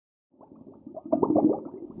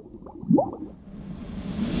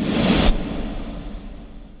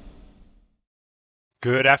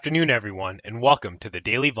Good afternoon, everyone, and welcome to the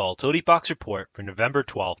Daily Volatility Box Report for November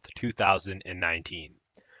 12th, 2019.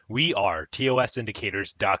 We are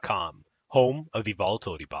TOSindicators.com, home of the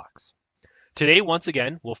Volatility Box. Today, once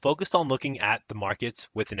again, we'll focus on looking at the markets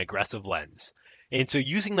with an aggressive lens. And so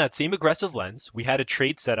using that same aggressive lens, we had a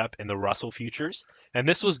trade set up in the Russell futures, and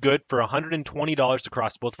this was good for $120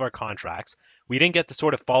 across both of our contracts. We didn't get the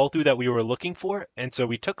sort of follow through that we were looking for, and so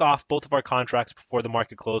we took off both of our contracts before the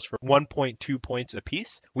market closed for 1.2 points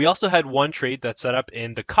apiece. We also had one trade that set up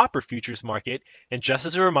in the copper futures market, and just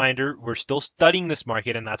as a reminder, we're still studying this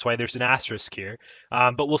market, and that's why there's an asterisk here.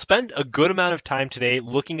 But we'll spend a good amount of time today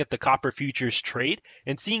looking at the copper futures trade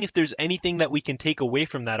and seeing if there's anything that we can take away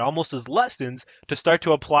from that almost as lessons to start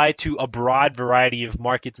to apply to a broad variety of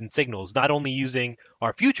markets and signals, not only using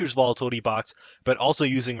our futures volatility box, but also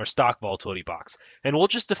using our stock volatility box. And we'll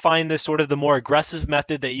just define this sort of the more aggressive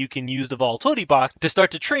method that you can use the volatility box to start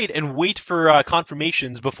to trade and wait for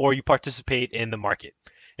confirmations before you participate in the market.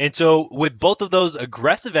 And so with both of those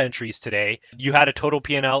aggressive entries today, you had a total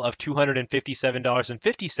P&L of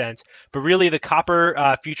 $257.50, but really the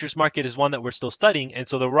copper futures market is one that we're still studying, and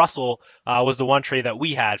so the Russell was the one trade that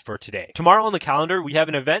we had for today. Tomorrow on the calendar, we have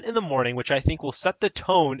an event in the morning, which I think will set the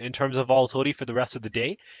tone in terms of volatility for the rest of the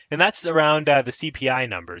day, and that's around the CPI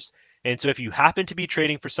numbers. And so if you happen to be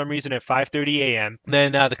trading for some reason at 5:30 a.m.,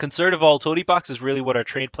 then the conservative volatility box is really what our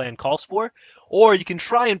trade plan calls for. Or you can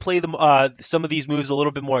try and play them, some of these moves a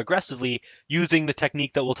little bit more aggressively using the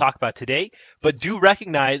technique that we'll talk about today. But do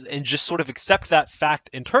recognize and just sort of accept that fact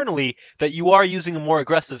internally that you are using a more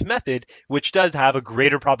aggressive method, which does have a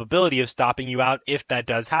greater probability of stopping you out if that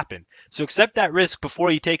does happen. So accept that risk before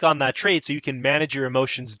you take on that trade so you can manage your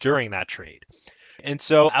emotions during that trade. And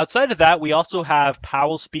so outside of that, we also have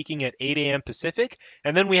Powell speaking at 8 a.m. Pacific,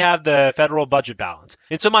 and then we have the federal budget balance.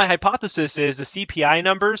 And so my hypothesis is the CPI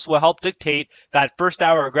numbers will help dictate that first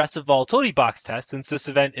hour aggressive volatility box test, since this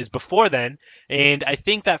event is before then. And I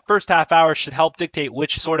think that first half hour should help dictate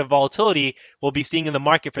which sort of volatility we'll be seeing in the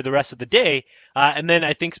market for the rest of the day. And then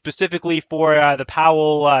I think specifically for the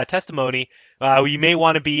Powell testimony, you may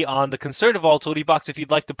want to be on the conservative volatility box if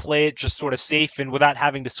you'd like to play it just sort of safe and without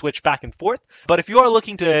having to switch back and forth. But if you are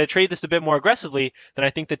looking to trade this a bit more aggressively, then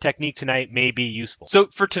I think the technique tonight may be useful. So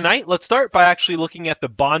for tonight, let's start by actually looking at the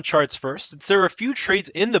bond charts first. Since there are a few trades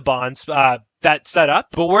in the bonds that set up,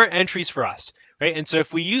 but weren't entries for us. Right? And so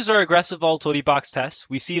if we use our aggressive volatility box test,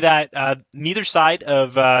 we see that neither side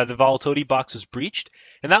of the volatility box was breached,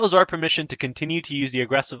 and that was our permission to continue to use the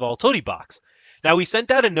aggressive volatility box. Now, we sent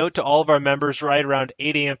out a note to all of our members right around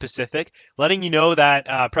 8 a.m. Pacific, letting you know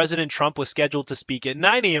that President Trump was scheduled to speak at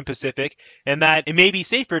 9 a.m. Pacific, and that it may be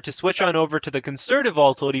safer to switch on over to the conservative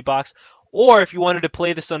volatility box, or if you wanted to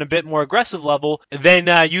play this on a bit more aggressive level, then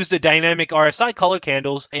use the Dynamic RSI color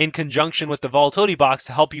candles in conjunction with the volatility box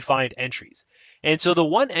to help you find entries. And so the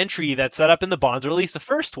one entry that's set up in the bonds, or at least the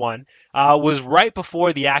first one, was right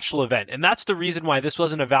before the actual event. And that's the reason why this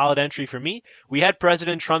wasn't a valid entry for me. We had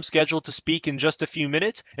President Trump scheduled to speak in just a few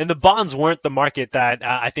minutes, and the bonds weren't the market that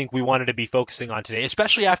I think we wanted to be focusing on today,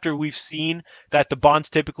 especially after we've seen that the bonds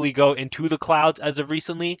typically go into the clouds as of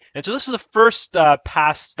recently. And so this is the first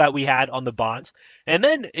pass that we had on the bonds. And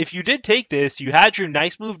then if you did take this, you had your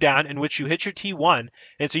nice move down in which you hit your T1.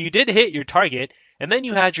 And so you did hit your target. And then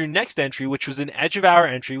you had your next entry, which was an edge of hour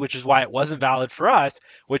entry, which is why it wasn't valid for us,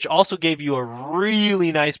 which also gave you a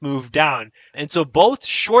really nice move down. And so both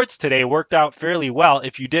shorts today worked out fairly well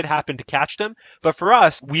if you did happen to catch them. But for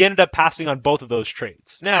us, we ended up passing on both of those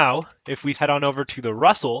trades. Now, if we head on over to the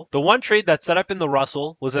Russell, the one trade that set up in the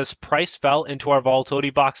Russell was as price fell into our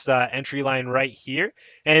volatility box entry line right here.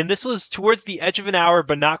 And this was towards the edge of an hour,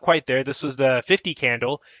 but not quite there. This was the 50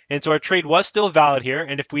 candle. And so our trade was still valid here.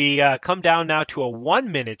 And if we come down now to a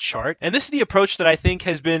 1 minute chart, and this is the approach that I think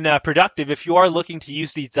has been productive if you are looking to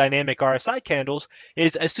use these dynamic RSI candles,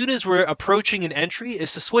 is as soon as we're approaching an entry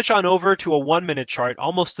is to switch on over to a 1 minute chart,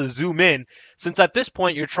 almost to zoom in, since at this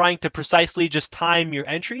point you're trying to precisely just time your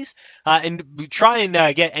entries and try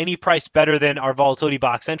and get any price better than our volatility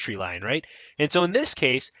box entry line, right? And so in this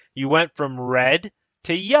case, you went from red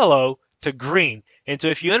to yellow to green. And so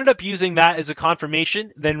if you ended up using that as a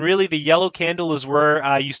confirmation, then really the yellow candle is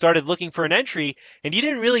where you started looking for an entry, and you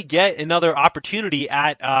didn't really get another opportunity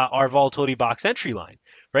at our volatility box entry line.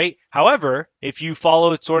 right? However, if you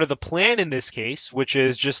follow sort of the plan in this case, which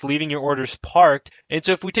is just leaving your orders parked, and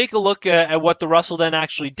so if we take a look at what the Russell then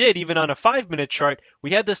actually did, even on a 5-minute chart,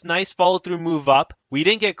 we had this nice follow through move up. We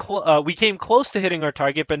didn't get we came close to hitting our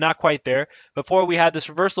target, but not quite there before we had this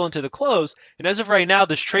reversal into the close. And as of right now,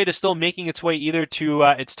 this trade is still making its way either to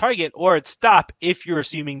its target or its stop if you're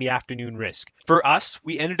assuming the afternoon risk. For us,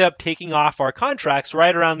 we ended up taking off our contracts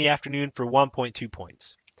right around the afternoon for 1.2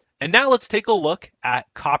 points. And now let's take a look at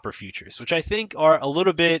copper futures, which I think are a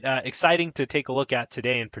little bit exciting to take a look at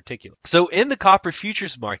today in particular. So in the copper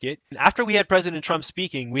futures market, after we had President Trump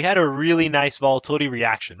speaking, we had a really nice volatility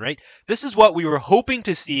reaction, right? This is what we were hoping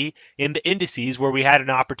to see in the indices where we had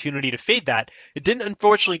an opportunity to fade that. It didn't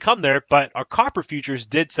unfortunately come there, but our copper futures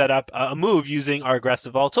did set up a move using our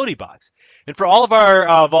aggressive volatility box. And for all of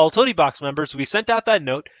our volatility box members, we sent out that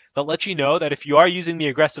note that lets you know that if you are using the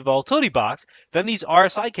aggressive volatility box, then these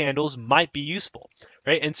RSI candles might be useful,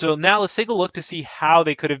 right? And so now let's take a look to see how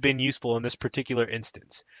they could have been useful in this particular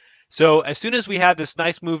instance. So as soon as we have this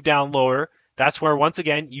nice move down lower, that's where once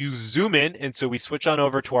again you zoom in, and so we switch on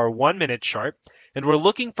over to our 1-minute chart, and we're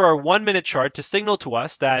looking for our 1-minute chart to signal to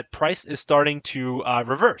us that price is starting to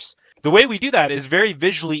reverse. The way we do that is very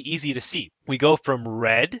visually easy to see. We go from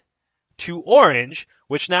red to orange,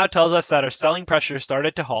 which now tells us that our selling pressure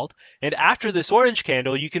started to halt. And after this orange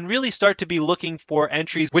candle, you can really start to be looking for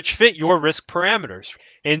entries which fit your risk parameters.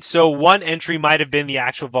 And so one entry might have been the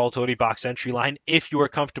actual volatility box entry line if you were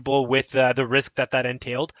comfortable with the risk that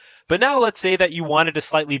entailed. But now let's say that you wanted a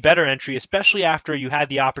slightly better entry, especially after you had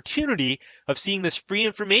the opportunity of seeing this free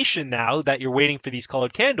information now that you're waiting for these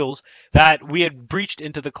colored candles that we had breached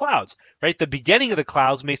into the clouds, right? The beginning of the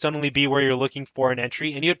clouds may suddenly be where you're looking for an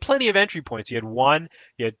entry, and you had plenty of entry points. You had 1,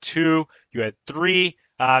 you had 2, you had 3,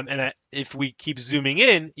 and if we keep zooming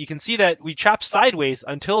in, you can see that we chopped sideways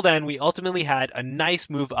until then we ultimately had a nice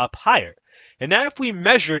move up higher. And now if we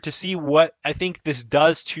measure to see what I think this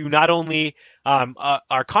does to not only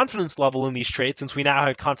our confidence level in these trades, since we now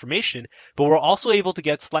have confirmation, but we're also able to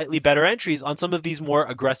get slightly better entries on some of these more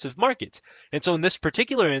aggressive markets. And so in this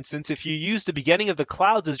particular instance, if you use the beginning of the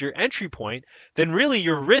clouds as your entry point, then really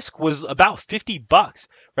your risk was about $50,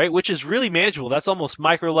 right? Which is really manageable. That's almost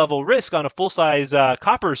micro level risk on a full size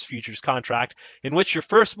copper's futures contract, in which your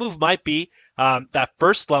first move might be that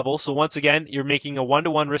first level. So once again, you're making a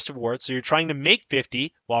 1-to-1 risk to reward. So you're trying to make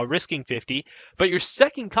 50 while risking 50. But your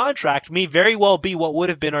second contract may very well be what would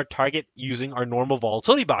have been our target using our normal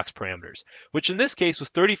volatility box parameters, which in this case was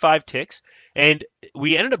 35 ticks. And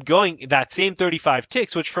we ended up going that same 35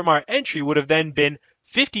 ticks, which from our entry would have then been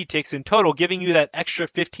 50 ticks in total, giving you that extra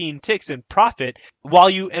 15 ticks in profit while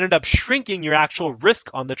you ended up shrinking your actual risk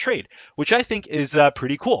on the trade, which I think is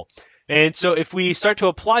pretty cool. And so if we start to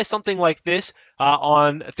apply something like this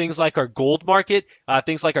on things like our gold market,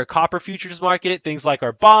 things like our copper futures market, things like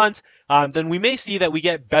our bonds, then we may see that we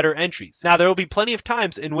get better entries. Now, there will be plenty of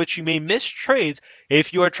times in which you may miss trades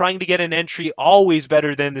if you are trying to get an entry always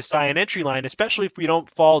better than the cyan entry line, especially if we don't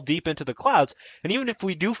fall deep into the clouds. And even if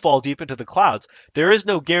we do fall deep into the clouds, there is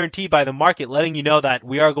no guarantee by the market letting you know that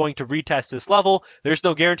we are going to retest this level. There's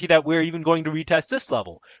no guarantee that we're even going to retest this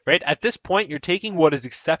level, right? At this point, you're taking what is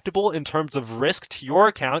acceptable in terms of risk to your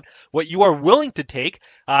account, what you are willing to take,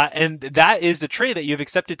 and that is the trade that you've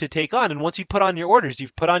accepted to take on. And once you put on your orders,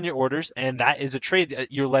 you've put on your orders, and that is a trade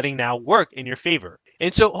that you're letting now work in your favor.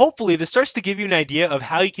 And so hopefully this starts to give you an idea of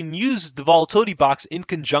how you can use the volatility box in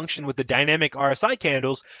conjunction with the dynamic RSI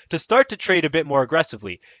candles to start to trade a bit more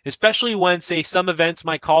aggressively, especially when, say, some events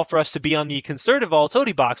might call for us to be on the conservative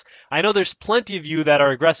volatility box. I know there's plenty of you that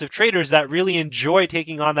are aggressive traders that really enjoy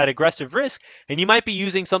taking on that aggressive risk, and you might be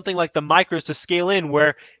using something like the micros to scale in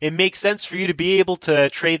where it makes sense for you to be able to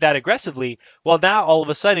trade that aggressively. Well, now all of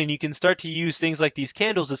a sudden you can start to use things like these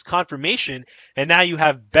candles as confirmation, and now you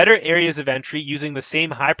have better areas of entry using the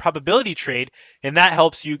same high probability trade, and that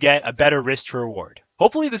helps you get a better risk to reward.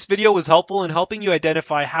 Hopefully this video was helpful in helping you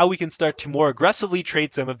identify how we can start to more aggressively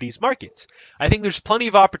trade some of these markets. I think there's plenty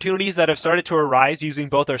of opportunities that have started to arise using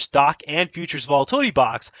both our stock and futures volatility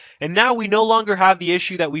box, and now we no longer have the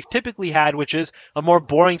issue that we've typically had, which is a more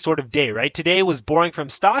boring sort of day, right? Today was boring from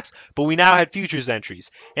stocks, but we now had futures entries.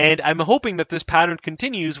 And I'm hoping that this pattern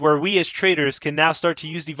continues where we as traders can now start to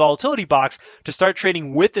use the volatility box to start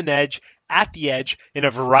trading with an edge, at the edge, in a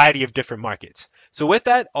variety of different markets. So with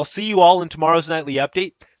that, I'll see you all in tomorrow's nightly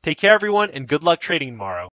update. Take care, everyone, and good luck trading tomorrow.